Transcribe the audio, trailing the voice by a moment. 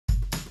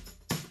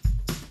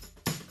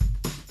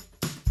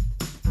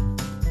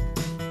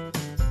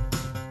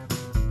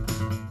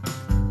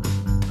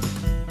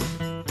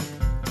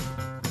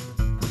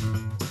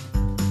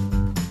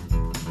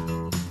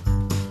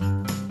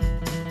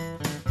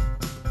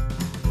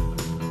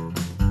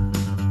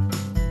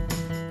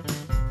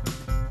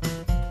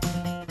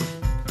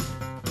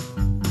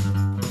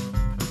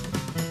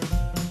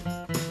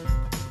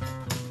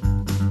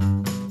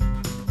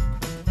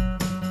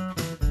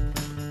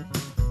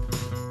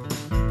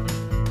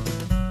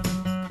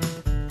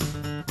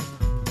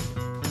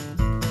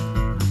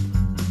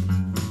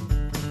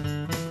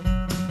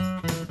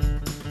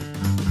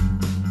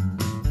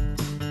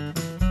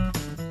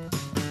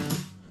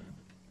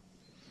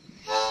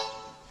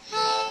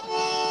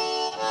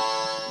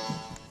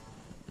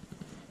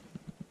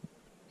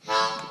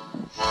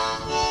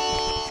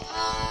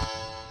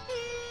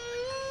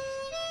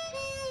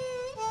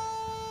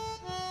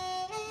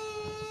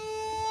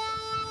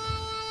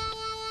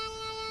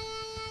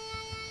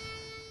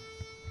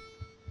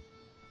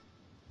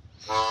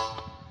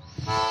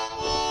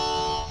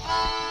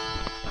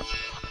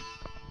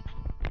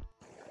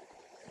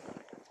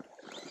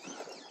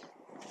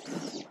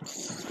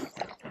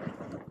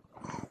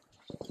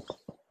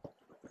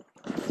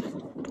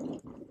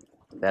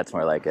That's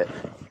more like it.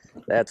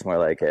 That's more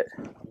like it.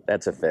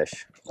 That's a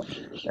fish.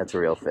 That's a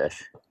real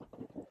fish.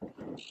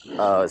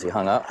 Oh, is he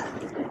hung up?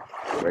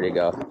 Where'd he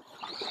go?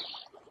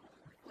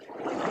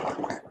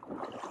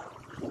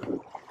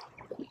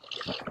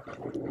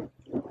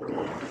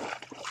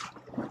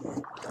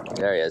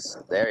 There he is.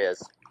 There he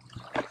is.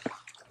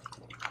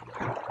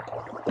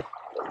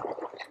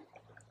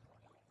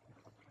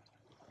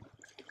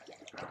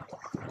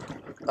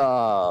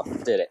 Oh,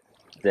 did it.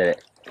 Did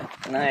it.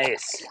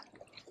 Nice.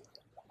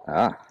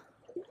 Ah,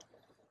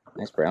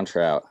 nice brown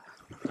trout.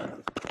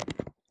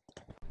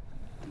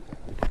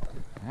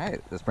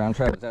 Alright, this brown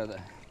trout is out of the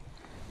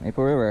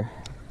Maple River.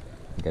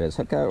 Get his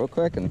hook out real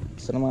quick and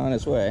send him on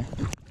his way.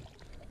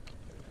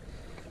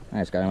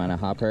 Nice, got him on a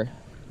hopper.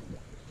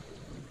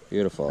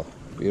 Beautiful,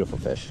 beautiful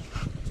fish.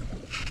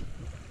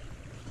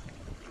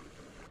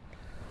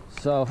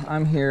 So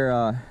I'm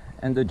here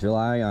end of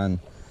July on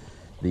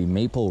the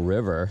Maple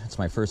River. It's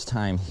my first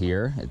time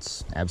here.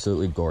 It's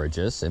absolutely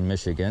gorgeous in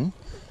Michigan.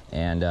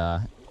 And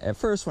at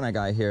first when I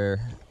got here,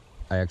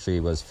 I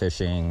actually was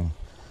fishing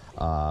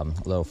a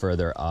little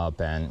further up,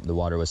 and the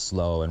water was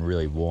slow and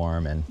really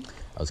warm, and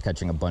I was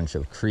catching a bunch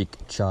of creek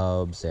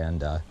chubs,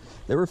 and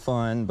they were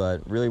fun,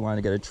 but really wanted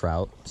to get a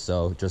trout.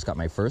 So just got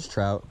my first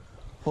trout.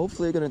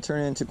 Hopefully going to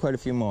turn into quite a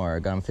few more.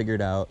 Got him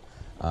figured out.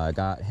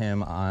 Got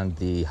him on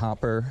the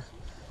hopper,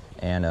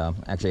 and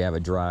actually have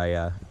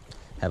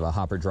a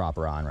hopper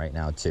dropper on right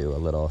now too.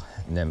 A little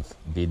nymph,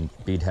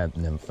 beadhead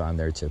nymph on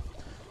there too.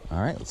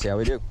 All right, let's see how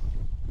we do.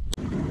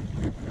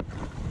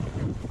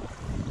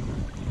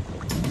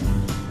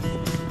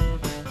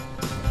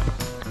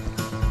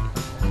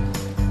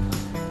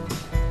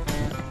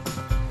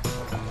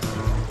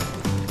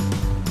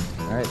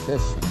 All right,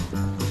 fish.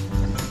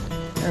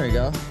 There we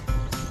go.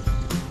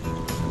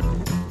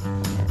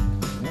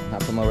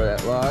 Hop him over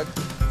that log.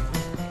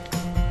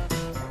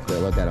 Get a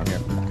look at him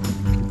here.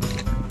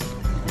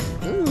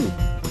 Ooh.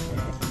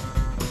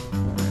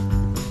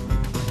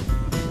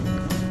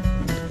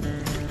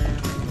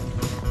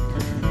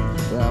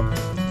 Well,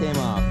 came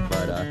off,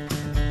 but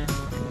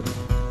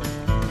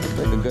looks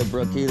like a good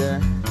brookie there.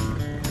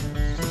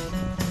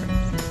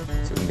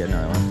 Let's see if we can get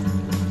another one.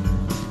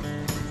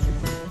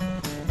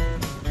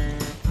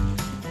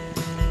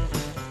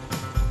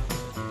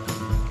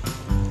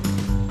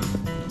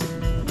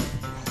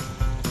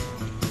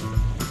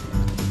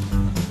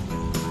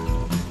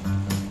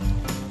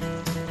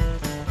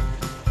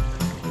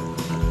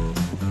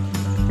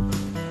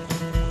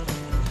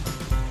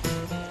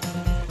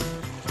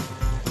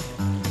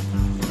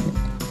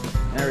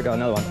 There we go,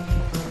 another one.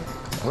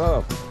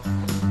 Whoa.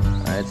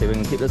 All right, see if we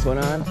can keep this one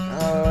on.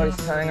 Oh, he's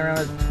tying around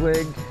a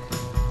twig.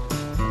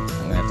 I'm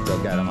gonna have to go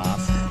get him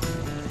off.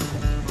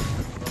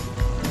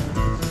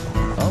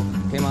 Oh,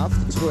 came off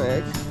the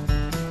twig.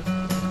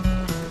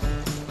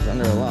 He's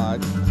under a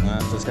log.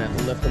 I'm just gonna have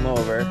to lift him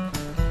over.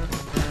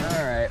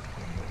 All right.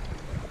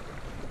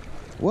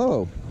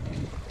 Whoa.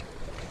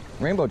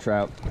 Rainbow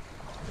trout.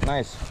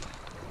 Nice.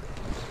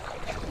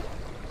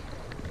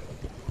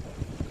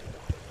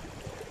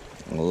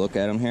 We'll look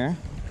at him here.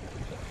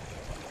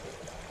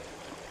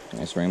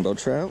 Nice rainbow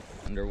trout.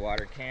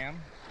 Underwater cam.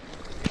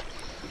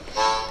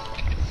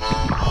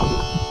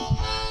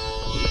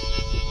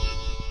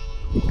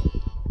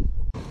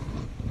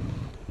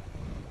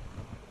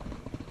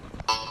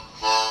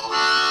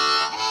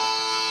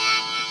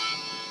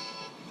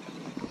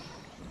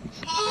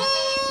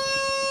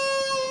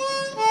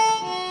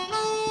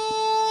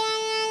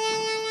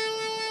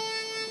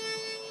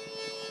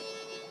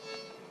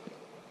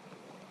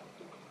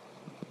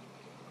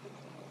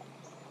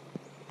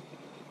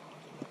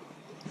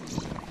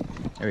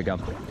 There we go.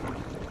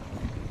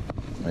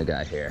 What do we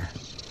got here?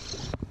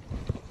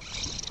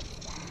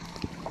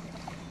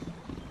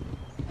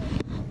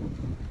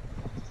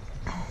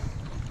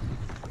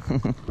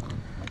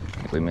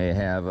 We may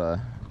have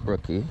a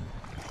brookie.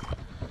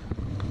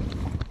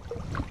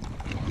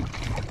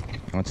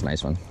 Oh, that's a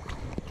nice one.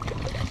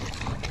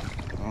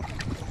 Oh,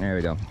 there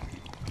we go.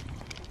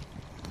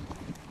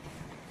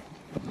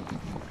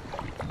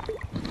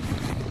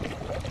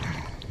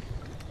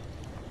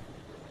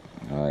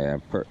 Oh yeah,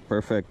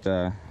 perfect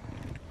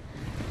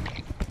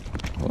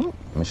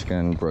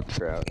Michigan brook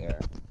trout here.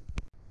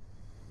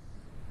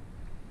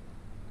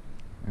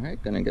 All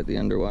right, gonna get the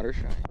underwater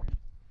shine.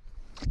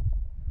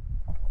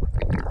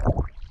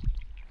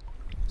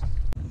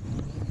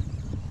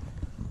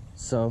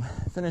 So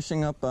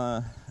finishing up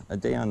a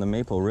day on the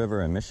Maple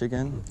River in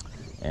Michigan,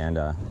 and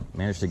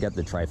managed to get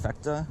the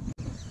trifecta.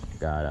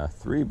 Got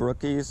 3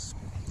 brookies,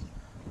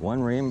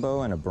 1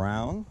 rainbow, and a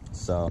brown.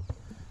 So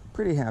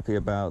pretty happy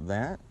about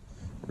that.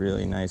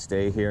 Really nice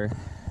day here.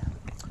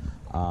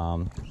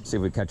 See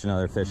if we catch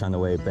another fish on the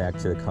way back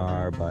to the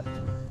car, but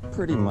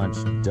pretty much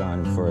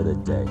done for the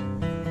day.